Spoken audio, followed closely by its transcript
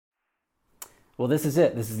Well, this is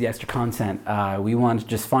it. This is the extra content. We want to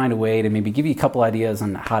just find a way to maybe give you a couple ideas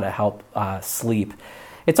on how to help sleep.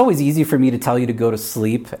 It's always easy for me to tell you to go to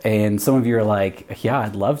sleep, and some of you are like, yeah,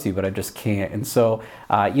 I'd love to, but I just can't. And so,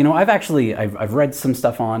 I've read some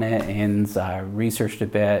stuff on it and researched a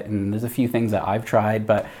bit, and there's a few things that I've tried,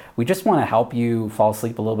 but we just want to help you fall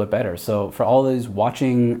asleep a little bit better. So for all those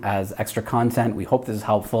watching as extra content, we hope this is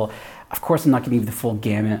helpful. Of course, I'm not going to give you the full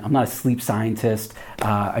gamut. I'm not a sleep scientist.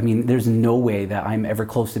 There's no way that I'm ever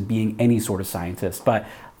close to being any sort of scientist, but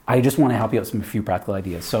I just want to help you out with a few practical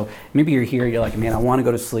ideas. So maybe you're here, you're like, man, I want to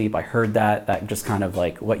go to sleep. I heard that just kind of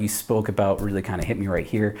like what you spoke about really kind of hit me right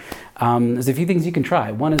here. There's a few things you can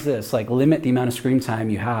try. One is this, like limit the amount of screen time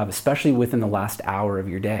you have, especially within the last hour of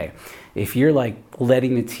your day. If you're like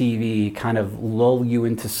letting the TV kind of lull you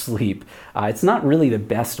into sleep, it's not really the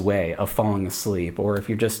best way of falling asleep. Or if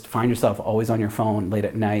you just find yourself always on your phone late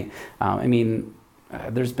at night,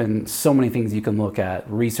 there's been so many things you can look at.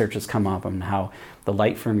 Research has come up on how the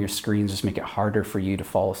light from your screens just make it harder for you to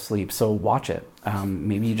fall asleep. So watch it.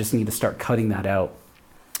 Maybe you just need to start cutting that out.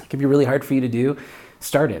 It can be really hard for you to do.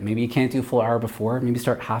 Start it. Maybe you can't do a full hour before. Maybe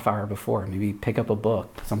start half hour before. Maybe pick up a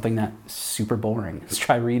book, something that's super boring. Just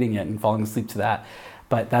try reading it and falling asleep to that.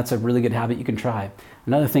 But that's a really good habit you can try.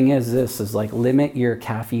 Another thing is like limit your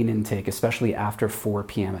caffeine intake, especially after 4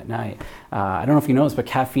 p.m. at night. I don't know if you know this, but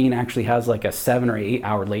caffeine actually has like a 7 or 8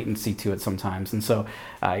 hour latency to it sometimes. And so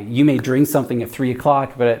you may drink something at 3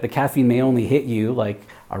 o'clock, but the caffeine may only hit you like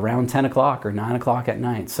around 10 o'clock or 9 o'clock at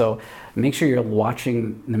night. So make sure you're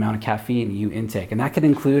watching the amount of caffeine you intake. And that could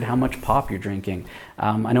include how much pop you're drinking.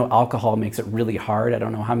 I know alcohol makes it really hard. I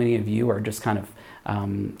don't know how many of you are just kind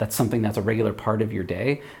of, that's something that's a regular part of your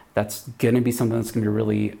day. That's going to be something that's going to be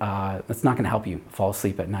really, that's not going to help you fall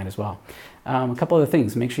asleep at night as well. A couple other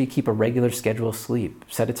things. Make sure you keep a regular schedule of sleep.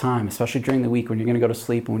 Set a time, especially during the week when you're going to go to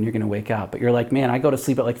sleep and when you're going to wake up. But you're like, man, I go to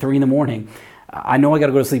sleep at like 3 in the morning. I know I got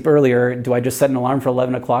to go to sleep earlier. Do I just set an alarm for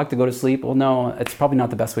 11 o'clock to go to sleep? Well, no, it's probably not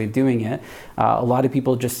the best way of doing it. A lot of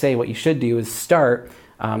people just say what you should do is start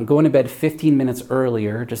going to bed 15 minutes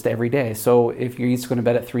earlier just every day. So if you're used to going to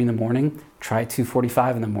bed at 3 in the morning, try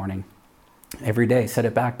 2:45 in the morning. Every day, set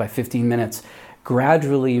it back by 15 minutes.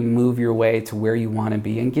 Gradually move your way to where you want to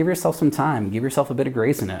be and give yourself some time. Give yourself a bit of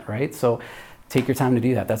grace in it, right? So take your time to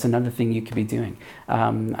do that. That's another thing you could be doing.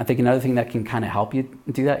 I think another thing that can kind of help you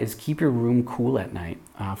do that is keep your room cool at night.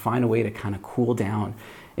 Find a way to kind of cool down.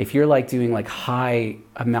 If you're like doing like high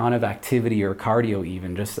amount of activity or cardio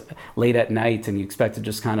even just late at night and you expect to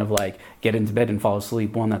just kind of like get into bed and fall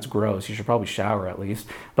asleep, one, that's gross. You should probably shower at least,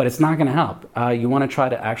 but it's not going to help. You want to try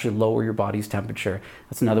to actually lower your body's temperature.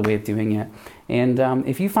 That's another way of doing it. And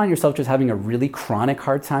if you find yourself just having a really chronic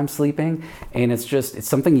hard time sleeping and it's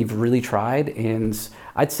something you've really tried, and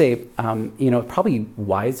I'd say, probably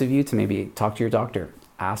wise of you to maybe talk to your doctor,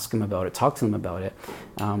 ask them about it, talk to them about it.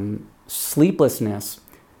 Sleeplessness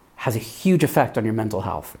has a huge effect on your mental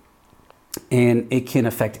health. And it can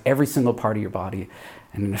affect every single part of your body,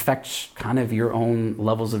 and it affects kind of your own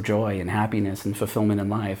levels of joy and happiness and fulfillment in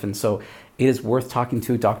life. And so it is worth talking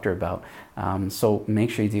to a doctor about. So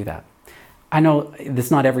make sure you do that. I know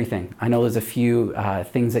that's not everything. I know there's a few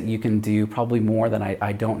things that you can do, probably more than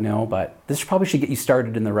I don't know, but this probably should get you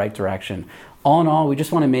started in the right direction. All in all, we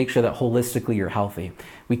just want to make sure that holistically you're healthy.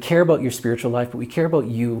 We care about your spiritual life, but we care about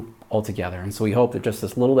you altogether. And so we hope that just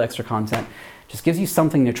this little extra content just gives you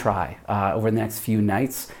something to try over the next few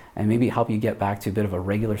nights and maybe help you get back to a bit of a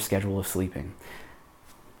regular schedule of sleeping.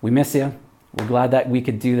 We miss you. We're glad that we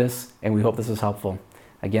could do this, and we hope this was helpful.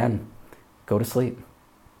 Again, go to sleep.